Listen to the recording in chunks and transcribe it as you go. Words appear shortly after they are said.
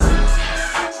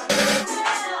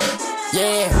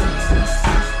Yeah.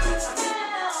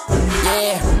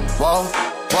 Yeah. Whoa,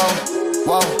 whoa,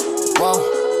 whoa,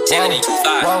 whoa. Janet, you too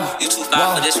fire. You too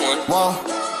fire for this one. Whoa.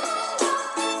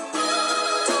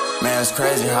 Man, it's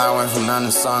crazy how I went from none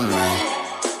to something, man.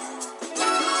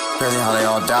 Crazy how they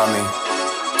all doubt me.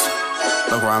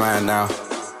 Look where I'm at now.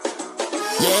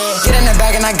 Yeah, get in the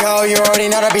bag and I go. You already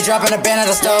know that I be dropping a band at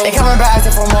the stove. They coming back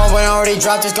for more when I already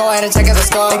dropped. Just go ahead and check out the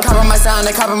scope. They cover my sound,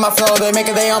 they cover my flow. They make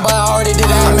it their own, but I already did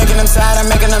that. I'm making them sad, I'm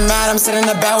making them mad. I'm sitting in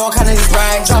the back, walking these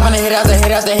rags. Dropping a hit after hit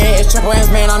after hit. It's triple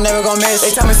M's, man, I'm never gonna miss. They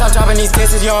tell me stop dropping these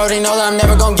disses. You already know that I'm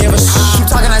never gonna give a shit.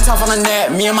 Keep talking that tough on the net.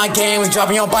 Me and my gang, we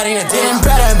dropping your body in the dick. Getting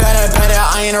better, better, better.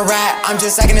 I ain't a rat, I'm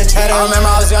just second to cheddar. I remember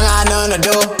I was young, I had nothing to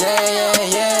do.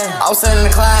 Yeah. I was sitting in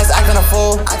the class, acting a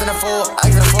fool.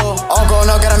 All going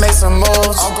up, gotta make some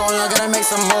moves.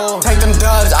 Take them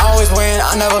dubs, I always win,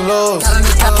 I never lose.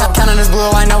 Counting this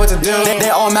blue, I know what to do. They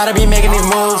all mad at me making these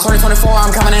moves. 2024, I'm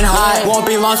coming in hot. Won't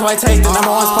be long till I take the #1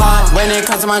 spot. When it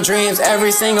comes to my dreams,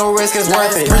 every single risk is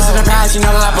worth it. Risk in the past, you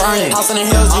know that I burned it. House in the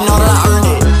hills, you know that I earned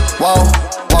it. Whoa.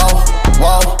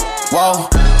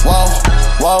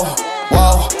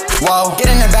 Get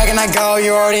in the bag and I go.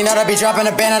 You already know that I be dropping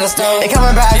a band at the stove. They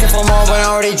coming back for more when I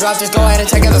already dropped. Just go ahead and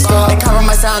check out the scope. They cover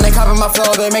my sound, they cover my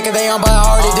flow. They make it their own, but I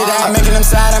already did that. I'm making them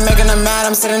sad, I'm making them mad.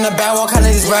 I'm sitting in the back, walking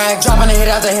these rags. Dropping a hit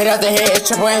after hit after hit. It's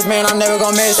triple M's, man, I'm never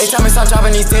gonna miss. They tell me stop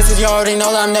dropping these disses. You already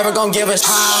know that I'm never gonna give a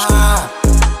shit.